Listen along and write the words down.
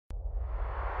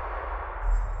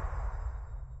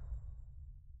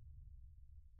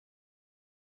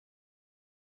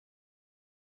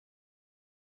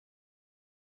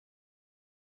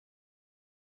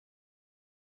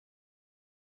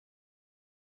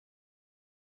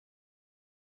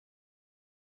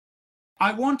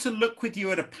I want to look with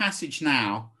you at a passage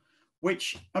now,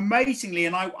 which amazingly,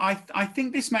 and I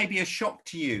think this may be a shock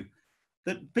to you,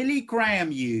 that Billy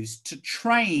Graham used to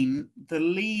train the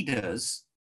leaders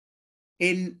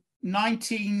in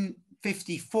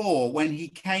 1954 when he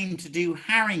came to do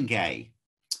Haringey.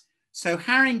 So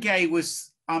Haringey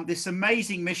was this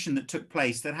amazing mission that took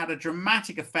place that had a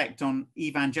dramatic effect on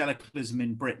evangelicalism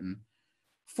in Britain.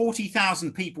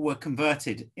 40,000 people were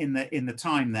converted in the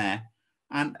time there,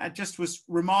 and it just was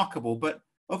remarkable. But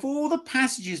of all the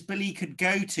passages Billy could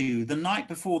go to the night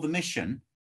before the mission,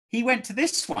 he went to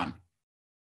this one.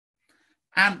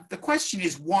 And the question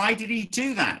is, why did he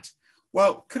do that?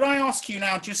 Well, could I ask you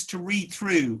now just to read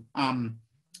through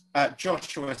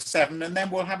Joshua 7, and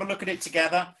then we'll have a look at it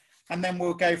together, and then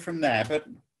we'll go from there. But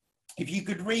if you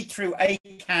could read through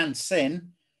Achan's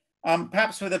sin,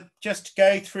 perhaps with just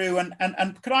go through,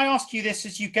 and could I ask you this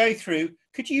as you go through,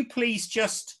 could you please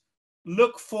just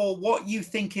look for what you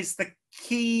think is the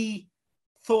key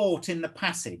thought in the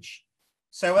passage?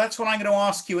 So that's what I'm going to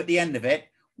ask you at the end of it.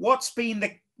 What's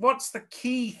the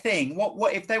key thing?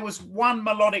 What if there was one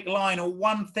melodic line or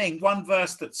one thing, one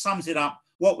verse that sums it up,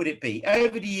 what would it be?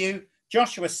 Over to you,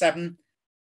 Joshua 7,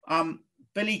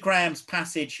 Billy Graham's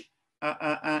passage,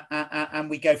 and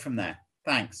we go from there.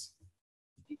 Thanks.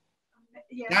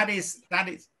 Yeah. That is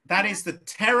the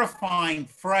terrifying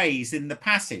phrase in the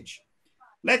passage.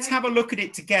 Let's have a look at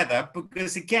it together,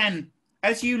 because again,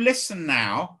 as you listen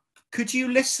now, could you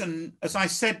listen, as I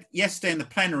said yesterday in the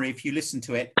plenary, if you listen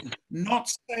to it, not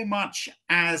so much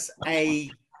as a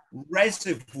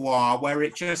reservoir where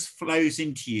it just flows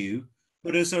into you,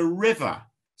 but as a river.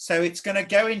 So it's going to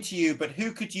go into you, but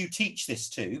who could you teach this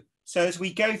to? So as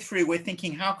we go through, we're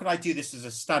thinking, how could I do this as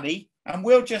a study? And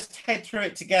we'll just head through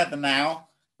it together now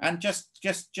and just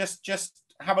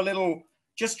have a little,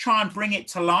 just try and bring it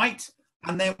to light,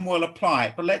 and then we'll apply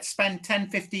it. But let's spend 10,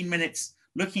 15 minutes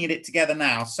looking at it together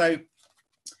now. So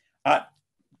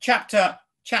chapter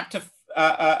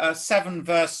 7,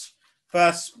 verse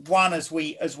 1, as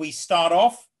we start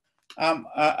off. But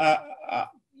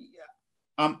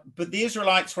the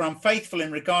Israelites were unfaithful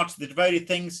in regard to the devoted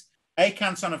things.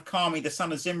 Achan, son of Carmi, the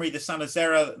son of Zimri, the son of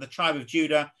Zerah, the tribe of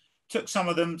Judah, took some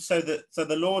of them, so the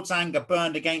Lord's anger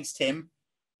burned against him.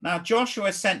 Now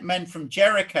Joshua sent men from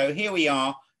Jericho, here we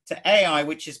are, to Ai,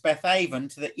 which is Bethaven,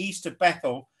 to the east of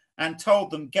Bethel, and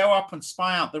told them, go up and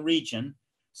spy out the region.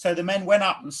 So the men went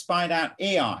up and spied out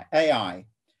Ai.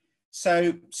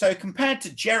 So compared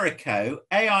to Jericho,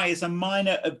 Ai is a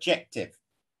minor objective.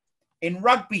 In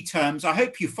rugby terms, I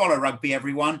hope you follow rugby,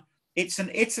 everyone. It's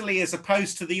an Italy as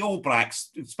opposed to the All Blacks,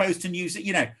 opposed to New Zealand.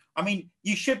 You know, I mean,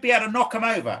 you should be able to knock them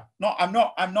over. I'm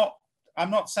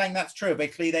not saying that's true of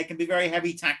Italy. They can be very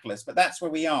heavy tacklers, but that's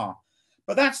where we are.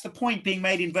 But that's the point being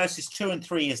made in verses 2 and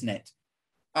 3, isn't it?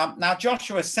 Now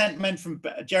Joshua sent men from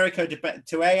Jericho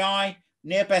to Ai,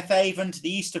 near Bethaven, to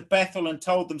the east of Bethel, and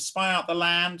told them, spy out the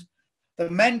land. The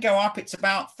men go up, it's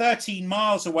about 13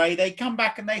 miles away. They come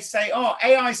back and they say, oh,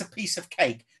 Ai's a piece of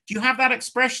cake. Do you have that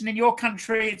expression in your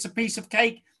country? It's a piece of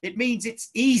cake. It means it's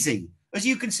easy. As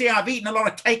you can see, I've eaten a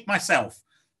lot of cake myself,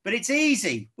 but it's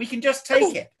easy. We can just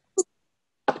take it.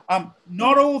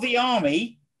 Not all the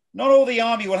army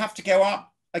will have to go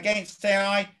up against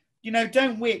Ai. You know,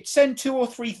 send 2,000 or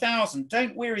 3,000.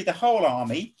 Don't weary the whole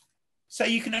army. So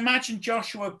you can imagine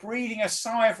Joshua breathing a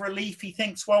sigh of relief. He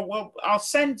thinks, well, I'll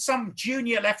send some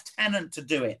junior lieutenant to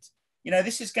do it. You know,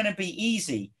 this is going to be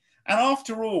easy. And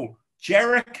after all,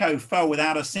 Jericho fell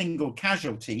without a single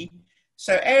casualty.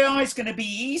 So Ai is going to be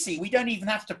easy. We don't even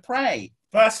have to pray.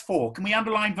 Verse 4. Can we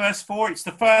underline verse 4? It's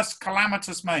the first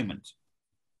calamitous moment.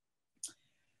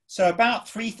 So about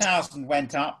 3,000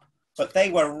 went up, but they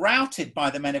were routed by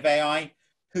the men of Ai,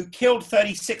 who killed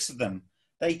 36 of them.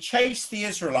 They chased the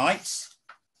Israelites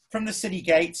from the city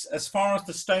gates as far as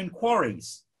the stone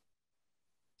quarries.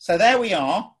 So there we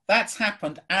are. That's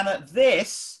happened. And at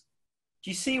this,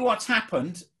 do you see what's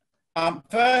happened?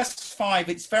 Verse 5,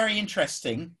 it's very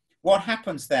interesting what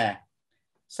happens there.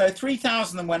 So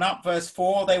 3,000 of them went up, verse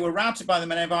 4. They were routed by the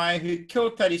men of Ai, who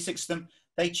killed 36 of them.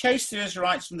 They chased the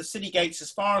Israelites from the city gates as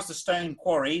far as the stone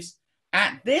quarries.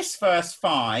 At this, verse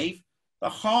 5, the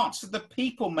hearts of the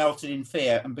people melted in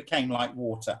fear and became like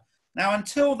water. Now,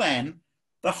 until then,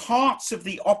 the hearts of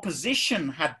the opposition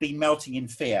had been melting in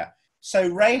fear. So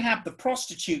Rahab the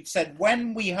prostitute said,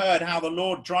 when we heard how the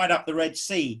Lord dried up the Red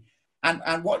Sea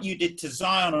and what you did to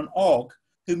Zion and Og,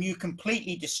 whom you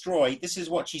completely destroyed, this is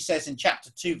what she says in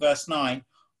chapter 2, verse 9,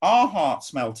 our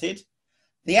hearts melted.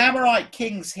 The Amorite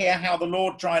kings hear how the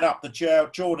Lord dried up the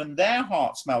Jordan, their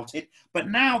hearts melted, but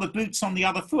now the boot's on the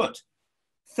other foot.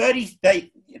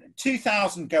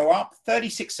 2,000 go up,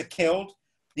 36 are killed.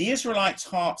 The Israelites'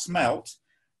 hearts melt.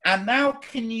 And now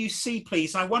can you see,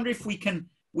 please, I wonder if we can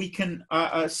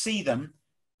see them,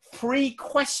 3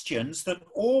 questions that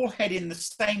all head in the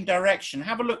same direction.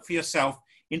 Have a look for yourself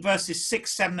in verses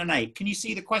 6, 7, and 8. Can you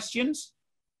see the questions?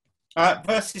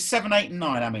 Verses 7, 8, and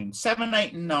 9, I mean. 7,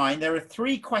 8, and 9, there are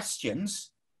 3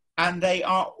 questions, and they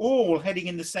are all heading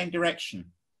in the same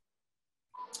direction.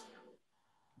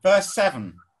 Verse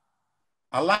 7.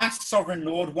 Alas, sovereign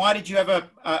Lord, why did you ever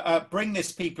bring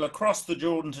this people across the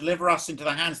Jordan to deliver us into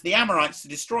the hands of the Amorites to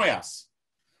destroy us?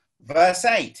 Verse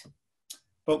 8.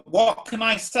 But what can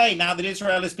I say now that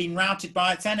Israel has been routed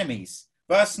by its enemies?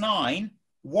 Verse 9.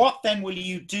 What then will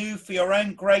you do for your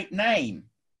own great name?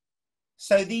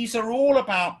 So these are all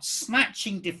about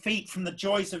snatching defeat from the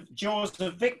jaws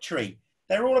of victory.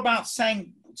 They're all about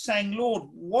saying, Lord,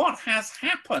 what has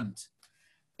happened?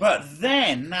 But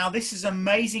then, now this is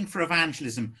amazing for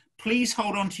evangelism. Please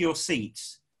hold on to your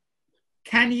seats.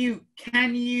 Can you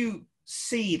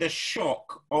see the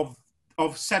shock of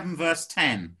 7 verse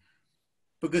 10?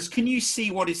 Because can you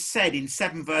see what is said in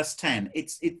 7 verse 10?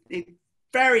 It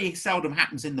very seldom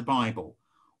happens in the Bible.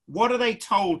 What are they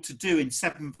told to do in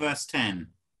 7 verse 10?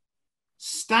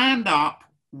 Stand up.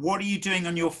 What are you doing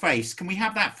on your face? Can we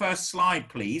have that first slide,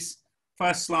 please?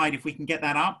 First slide, if we can get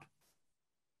that up.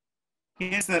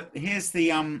 Here's the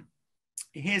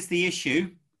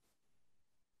issue.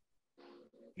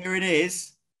 Here it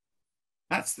is.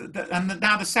 That's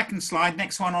now the second slide.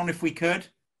 Next one on, if we could.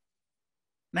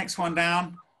 Next one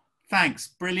down. Thanks.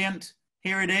 Brilliant.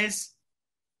 Here it is.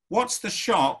 What's the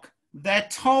shock? They're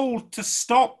told to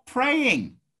stop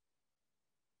praying.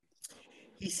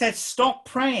 He said, stop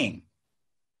praying.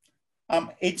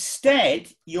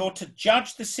 Instead, you're to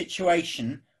judge the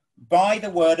situation by the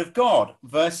word of God.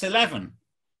 Verse 11.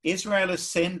 Israel has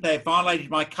sinned. They've violated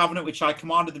my covenant, which I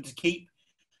commanded them to keep.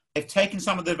 They've taken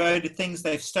some of the devoted things.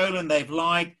 They've stolen. They've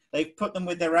lied. They've put them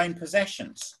with their own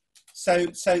possessions. So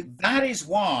that is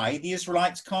why the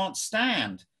Israelites can't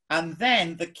stand. And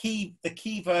then the key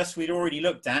verse we'd already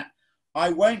looked at, I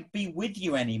won't be with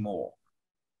you anymore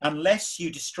unless you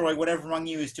destroy whatever among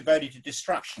you is devoted to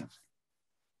destruction.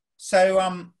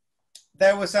 So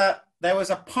there was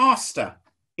a pastor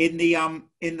in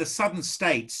the southern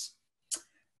states,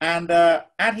 and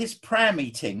at his prayer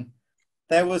meeting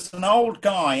there was an old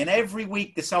guy, and every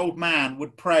week this old man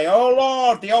would pray, oh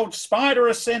Lord, the old spider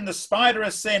of sin, the spider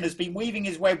of sin has been weaving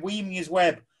his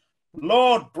web.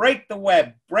 Lord, break the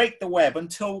web,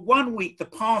 until one week the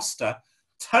pastor,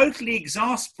 totally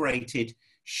exasperated,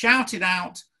 shouted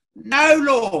out, no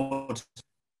Lord,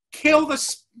 kill the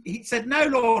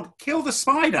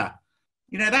spider.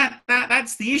 You know,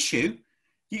 that's the issue.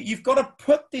 You've got to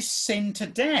put this sin to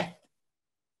death.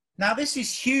 Now, this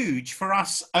is huge for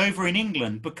us over in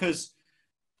England, because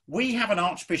we have an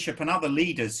archbishop and other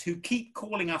leaders who keep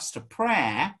calling us to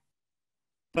prayer,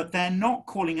 but they're not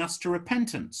calling us to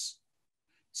repentance.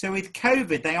 So with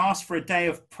COVID, they asked for a day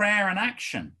of prayer and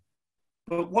action.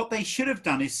 But what they should have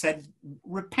done is said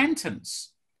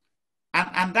repentance.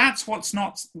 And that's what's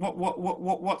not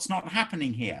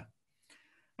happening here.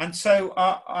 And so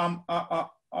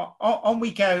on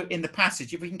we go in the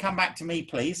passage. If we can come back to me,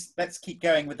 please. Let's keep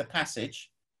going with the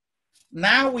passage.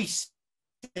 Now we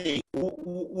see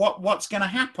what's going to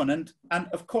happen. And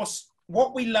of course,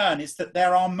 what we learn is that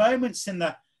there are moments in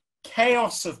the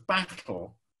chaos of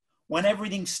battle when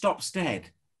everything stops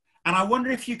dead. And I wonder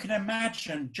if you can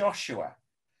imagine Joshua,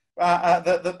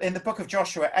 in the book of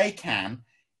Joshua, Achan,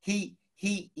 he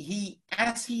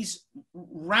as he's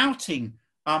routing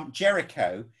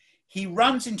Jericho, he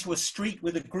runs into a street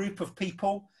with a group of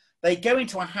people. They go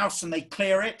into a house and they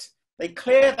clear it. They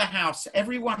clear the house,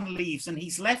 everyone leaves, and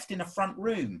he's left in a front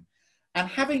room. And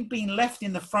having been left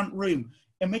in the front room,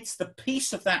 amidst the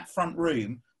peace of that front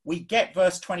room, we get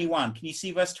verse 21. Can you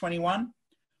see verse 21?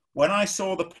 When I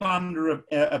saw the plunder of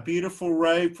a beautiful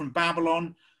robe from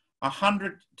Babylon,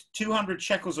 200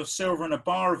 shekels of silver and a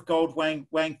bar of gold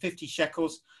weighing 50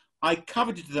 shekels, I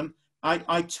coveted them.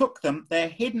 I took them. They're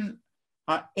hidden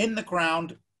in the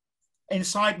ground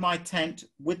inside my tent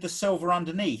with the silver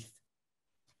underneath.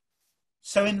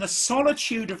 So in the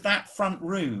solitude of that front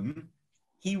room,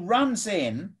 he runs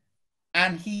in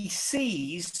and he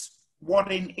sees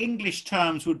what in English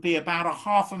terms would be about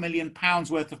 £500,000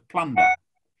 worth of plunder.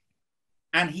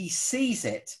 And he sees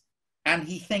it and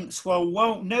he thinks, well,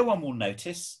 no one will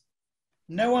notice.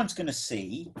 No one's going to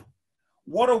see.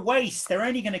 What a waste. They're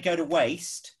only going to go to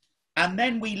waste. And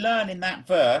then we learn in that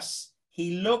verse,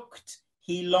 he looked,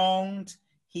 he longed,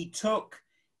 he took,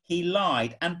 he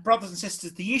lied. And brothers and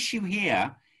sisters, the issue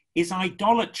here is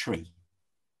idolatry.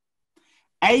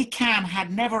 Achan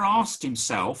had never asked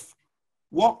himself,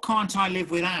 what can't I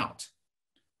live without?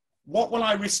 What will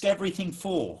I risk everything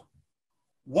for?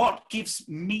 What gives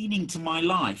meaning to my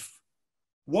life?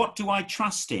 What do I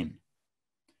trust in?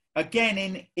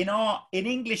 Again, in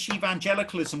English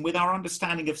evangelicalism, with our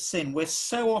understanding of sin, we're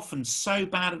so often so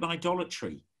bad at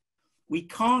idolatry. We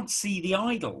can't see the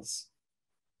idols.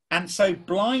 And so,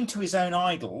 blind to his own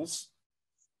idols,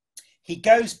 he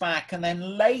goes back, and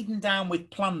then laden down with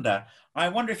plunder. I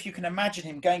wonder if you can imagine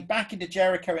him going back into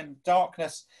Jericho in the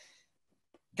darkness,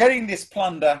 getting this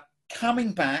plunder,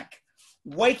 coming back,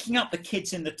 waking up the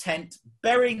kids in the tent,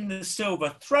 burying the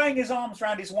silver, throwing his arms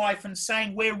around his wife and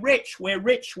saying, we're rich, we're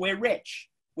rich, we're rich.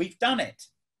 We've done it.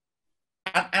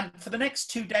 And for the next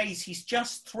 2 days, he's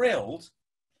just thrilled.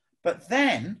 But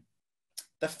then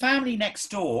the family next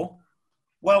door,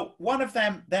 well, one of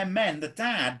them, their men, the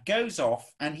dad, goes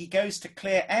off and he goes to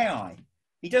clear Ai.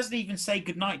 He doesn't even say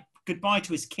goodbye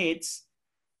to his kids.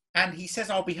 And he says,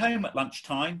 I'll be home at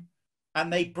lunchtime.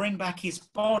 And they bring back his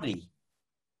body.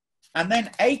 And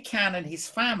then Achan and his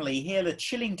family hear the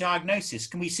chilling diagnosis.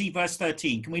 Can we see verse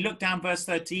 13? Can we look down verse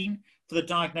 13 for the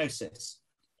diagnosis?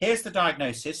 Here's the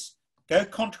diagnosis. Go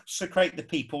consecrate the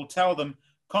people. Tell them,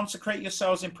 consecrate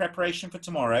yourselves in preparation for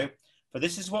tomorrow. For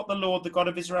this is what the Lord, the God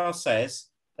of Israel, says.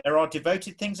 There are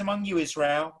devoted things among you,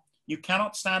 Israel. You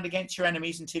cannot stand against your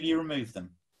enemies until you remove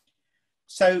them.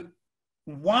 So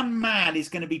one man is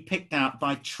going to be picked out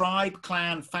by tribe,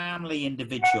 clan, family,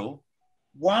 individual.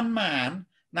 One man.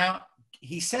 Now,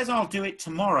 he says, I'll do it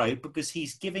tomorrow because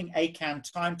he's giving Achan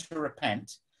time to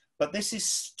repent. But this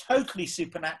is totally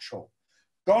supernatural.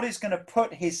 God is going to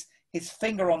put his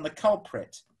finger on the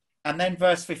culprit. And then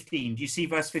verse 15. Do you see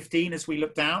verse 15 as we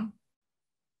look down?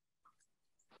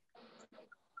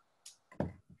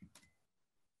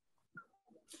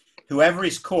 Whoever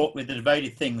is caught with the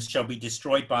devoted things shall be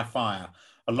destroyed by fire,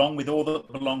 along with all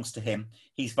that belongs to him.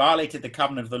 He's violated the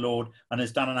covenant of the Lord and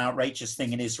has done an outrageous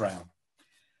thing in Israel.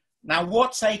 Now,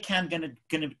 what's Achan going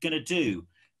to do?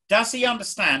 Does he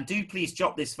understand? Do please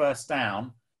jot this verse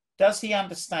down. Does he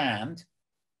understand?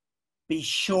 Be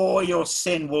sure your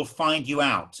sin will find you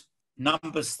out.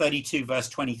 Numbers 32, verse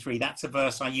 23. That's a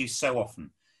verse I use so often.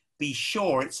 Be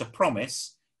sure, it's a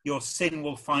promise, your sin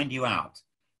will find you out.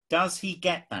 Does he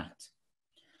get that?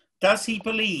 Does he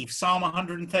believe Psalm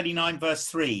 139, verse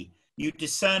 3? You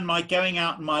discern my going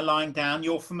out and my lying down.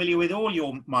 You're familiar with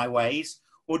all my ways.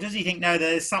 Or does he think, no,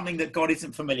 there's something that God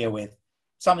isn't familiar with,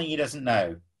 something he doesn't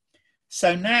know?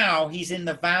 So now he's in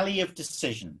the valley of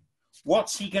decision.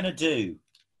 What's he going to do?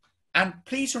 And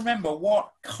please remember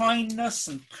what kindness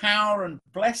and power and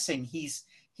blessing he's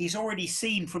already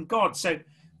seen from God. So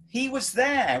he was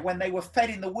there when they were fed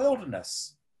in the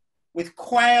wilderness with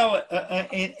quail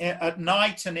at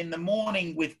night and in the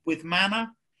morning with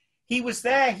manna. He was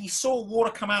there. He saw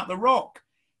water come out the rock.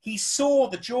 He saw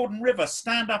the Jordan River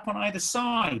stand up on either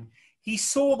side. He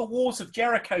saw the walls of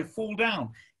Jericho fall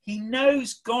down. He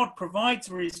knows God provides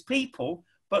for his people,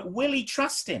 but will he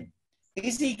trust him?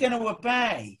 Is he going to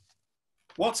obey?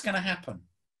 What's going to happen?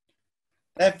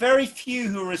 There are very few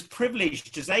who are as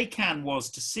privileged as Achan was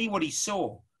to see what he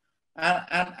saw.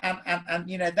 And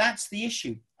you know, that's the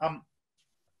issue. I'm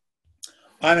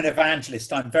an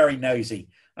evangelist. I'm very nosy.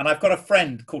 And I've got a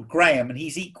friend called Graham, and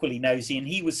he's equally nosy. And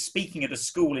he was speaking at a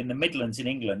school in the Midlands in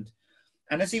England.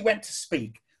 And as he went to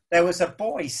speak, there was a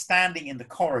boy standing in the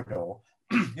corridor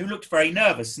who looked very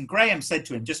nervous. And Graham said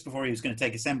to him, just before he was going to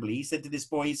take assembly, he said to this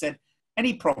boy, he said,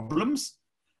 any problems?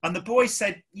 And the boy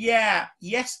said, yeah,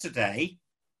 yesterday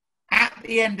at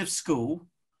the end of school,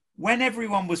 when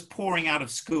everyone was pouring out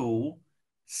of school,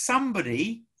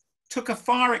 somebody took a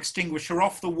fire extinguisher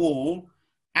off the wall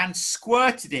and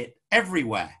squirted it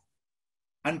everywhere.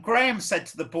 And Graham said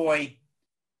to the boy,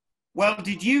 well,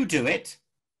 did you do it?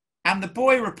 And the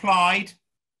boy replied,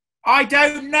 I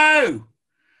don't know.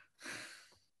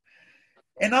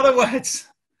 In other words,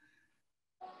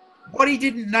 what he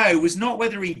didn't know was not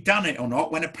whether he'd done it or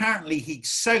not, when apparently he'd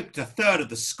soaked a third of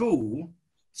the school,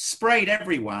 sprayed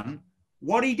everyone.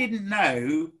 What he didn't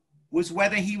know was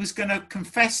whether he was going to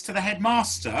confess to the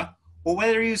headmaster or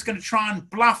whether he was going to try and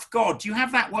bluff God. Do you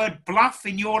have that word bluff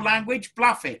in your language?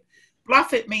 Bluff it.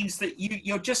 Bluff it means that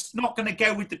you're just not going to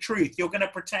go with the truth. You're going to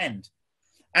pretend.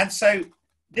 And so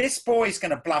this boy's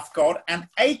going to bluff God, and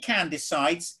Achan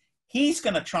decides he's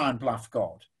going to try and bluff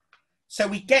God. So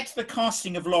we get to the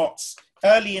casting of lots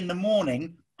early in the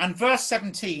morning, and verse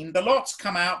 17, the lots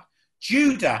come out,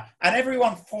 Judah, and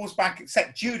everyone falls back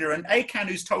except Judah. And Achan,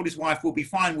 who's told his wife, will be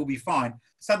fine,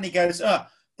 suddenly goes, the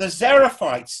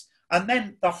Zerophites. And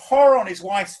then the horror on his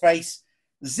wife's face,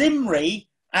 Zimri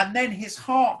And then his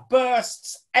heart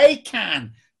bursts.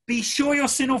 Achan, be sure your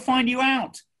sin will find you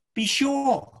out. Be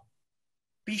sure.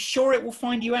 Be sure it will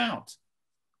find you out.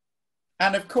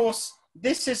 And of course,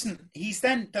 he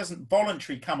then doesn't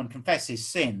voluntarily come and confess his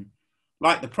sin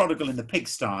like the prodigal in the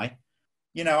pigsty.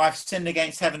 You know, I've sinned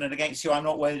against heaven and against you. I'm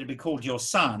not worthy to be called your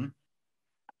son.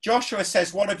 Joshua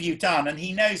says, what have you done? And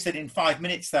he knows that in 5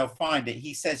 minutes they'll find it.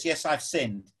 He says, yes, I've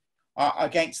sinned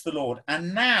against the Lord.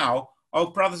 And now, oh,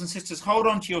 brothers and sisters, hold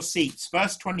on to your seats.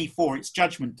 Verse 24, it's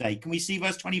judgment day. Can we see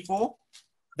verse 24?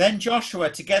 Then Joshua,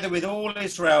 together with all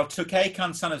Israel, took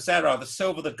Achan, son of Zerah, the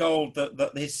silver, the gold,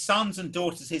 his sons and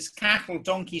daughters, his cattle,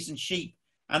 donkeys and sheep,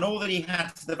 and all that he had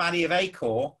to the valley of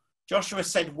Achor. Joshua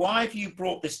said, why have you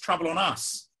brought this trouble on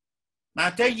us? Now,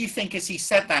 don't you think as he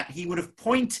said that, he would have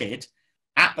pointed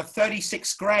at the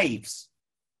 36 graves?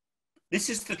 This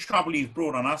is the trouble you've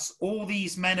brought on us. All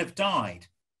these men have died.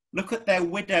 Look at their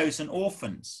widows and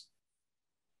orphans.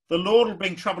 The Lord will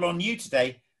bring trouble on you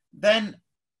today. Then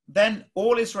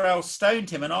all Israel stoned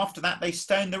him, and after that they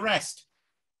stoned the rest.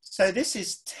 So this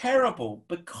is terrible.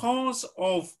 Because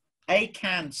of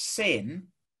Achan's sin,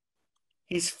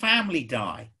 his family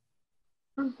die.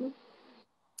 Mm-hmm.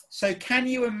 So can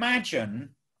you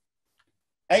imagine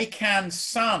Achan's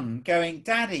son going,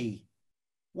 Daddy,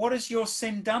 what has your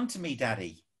sin done to me,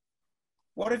 Daddy?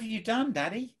 What have you done,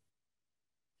 Daddy?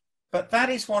 But that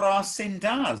is what our sin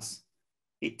does.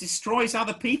 It destroys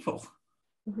other people.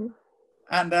 Mm-hmm.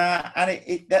 And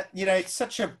it's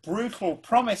such a brutal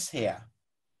promise here.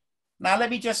 Now, let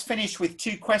me just finish with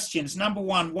two questions. Number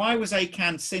one, why was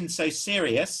Achan's sin so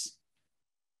serious?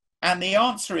 And the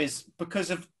answer is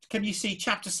because of, can you see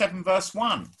chapter 7, verse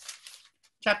 1?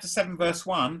 Chapter 7, verse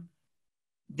 1.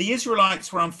 The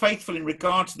Israelites were unfaithful in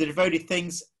regard to the devoted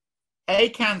things.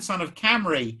 Achan, son of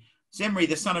Camri, Zimri,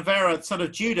 the son of Erah, son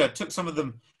of Judah, took some of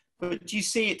them. But do you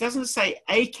see, it doesn't say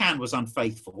Achan was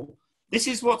unfaithful. This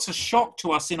is what's a shock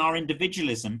to us in our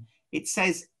individualism. It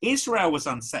says Israel was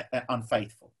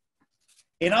unfaithful.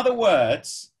 In other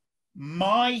words,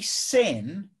 my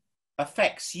sin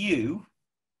affects you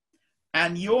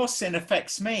and your sin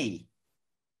affects me.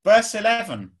 Verse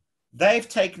 11, they've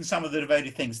taken some of the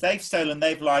devoted things. They've stolen,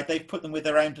 they've lied, they've put them with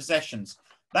their own possessions.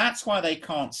 That's why they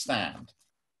can't stand.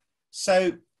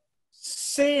 So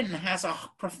sin has a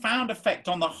profound effect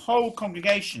on the whole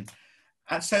congregation.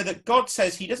 And so that God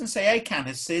says, he doesn't say Achan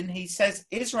has sinned, he says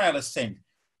Israel has sinned.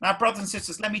 Now, brothers and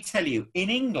sisters, let me tell you, in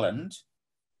England,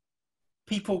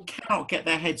 people cannot get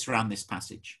their heads around this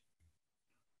passage.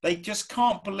 They just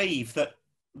can't believe that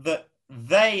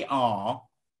they are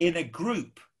in a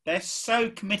group. They're so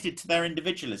committed to their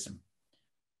individualism.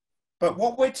 But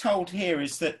what we're told here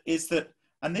is that,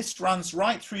 and this runs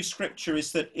right through Scripture,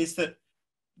 is that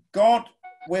God,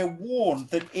 we're warned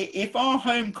that if our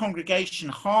home congregation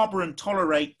harbour and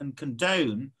tolerate and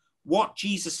condone what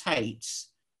Jesus hates,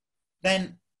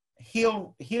 then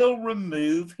he'll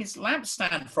remove his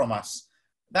lampstand from us.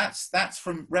 That's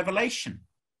from Revelation.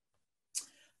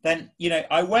 Then,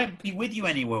 I won't be with you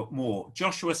anymore.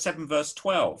 Joshua 7 verse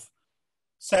 12.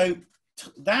 So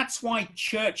that's why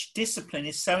church discipline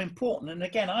is so important. And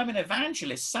again, I'm an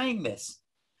evangelist saying this.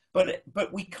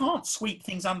 But we can't sweep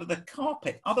things under the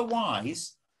carpet.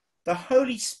 Otherwise, the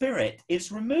Holy Spirit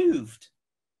is removed.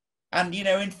 And,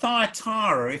 in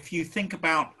Thyatira, if you think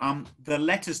about the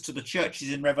letters to the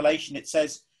churches in Revelation, it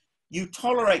says, you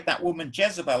tolerate that woman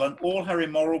Jezebel and all her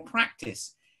immoral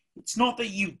practice. It's not that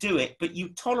you do it, but you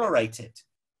tolerate it.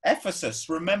 Ephesus,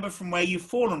 remember from where you've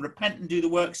fallen, repent and do the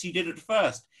works you did at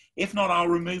first. If not, I'll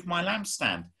remove my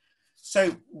lampstand.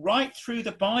 So right through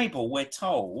the Bible, we're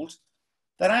told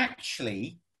that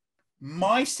actually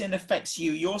my sin affects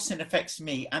you, your sin affects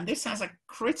me, and this has a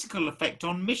critical effect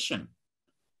on mission.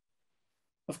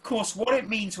 Of course, what it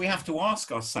means we have to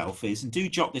ask ourselves is, and do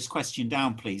jot this question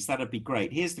down, please, that'd be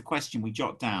great. Here's the question we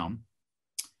jot down.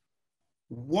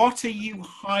 What are you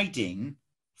hiding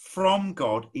from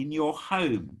God in your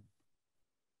home?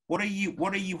 What are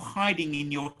you hiding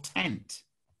in your tent?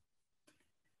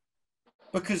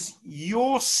 Because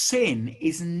your sin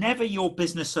is never your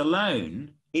business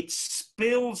alone. It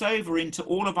spills over into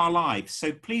all of our lives.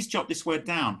 So please jot this word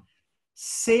down.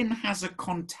 Sin has a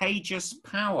contagious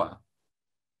power.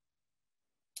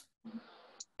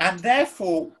 And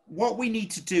therefore, what we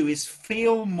need to do is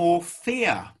feel more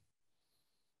fear.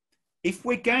 If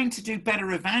we're going to do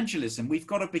better evangelism, we've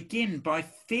got to begin by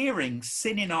fearing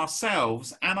sin in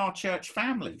ourselves and our church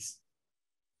families.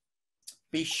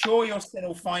 Be sure your sin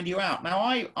will find you out. Now,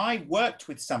 I worked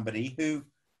with somebody who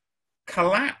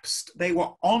collapsed. They were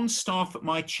on staff at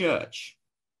my church.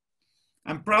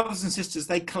 And brothers and sisters,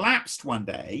 they collapsed one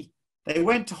day They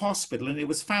went to hospital and it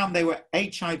was found they were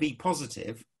HIV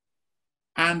positive,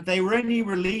 and they were only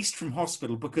released from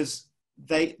hospital because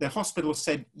the hospital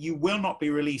said, you will not be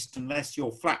released unless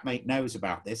your flatmate knows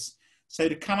about this. So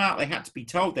to come out, they had to be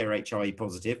told they were HIV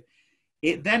positive.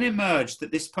 It then emerged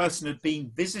that this person had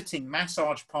been visiting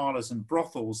massage parlors and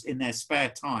brothels in their spare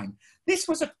time. This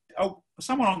was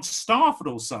someone on staff at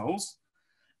All Souls.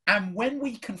 And when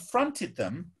we confronted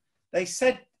them, they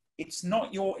said, it's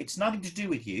nothing to do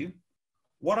with you.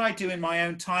 What I do in my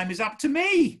own time is up to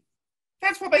me.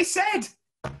 That's what they said.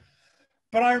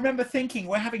 But I remember thinking,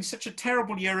 we're having such a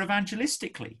terrible year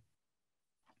evangelistically.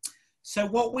 So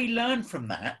what we learn from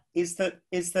that is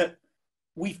that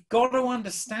we've got to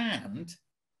understand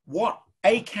what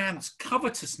Achan's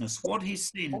covetousness, what his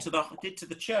sin did to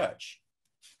the church.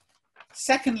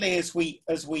 Secondly, as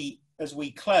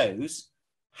we close,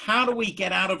 how do we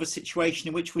get out of a situation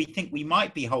in which we think we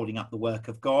might be holding up the work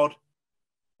of God?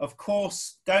 Of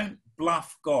course, don't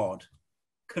bluff God.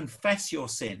 Confess your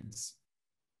sins.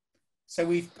 So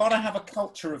we've got to have a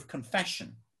culture of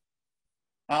confession.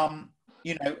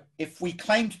 If we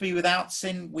claim to be without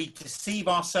sin, we deceive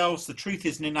ourselves. The truth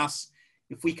isn't in us.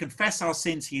 If we confess our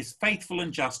sins, he is faithful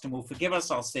and just and will forgive us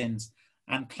our sins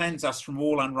and cleanse us from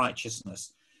all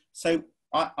unrighteousness. So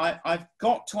I've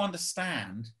got to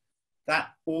understand that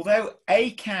although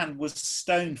Achan was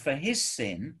stoned for his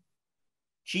sin,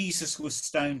 Jesus was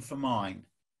stoned for mine.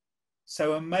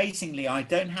 So amazingly, I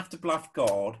don't have to bluff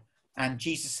God, and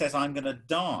Jesus says I'm going to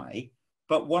die.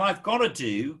 But what I've got to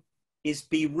do is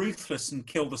be ruthless and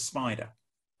kill the spider.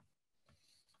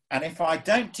 And if I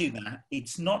don't do that,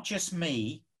 it's not just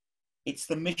me, it's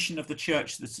the mission of the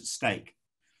church that's at stake.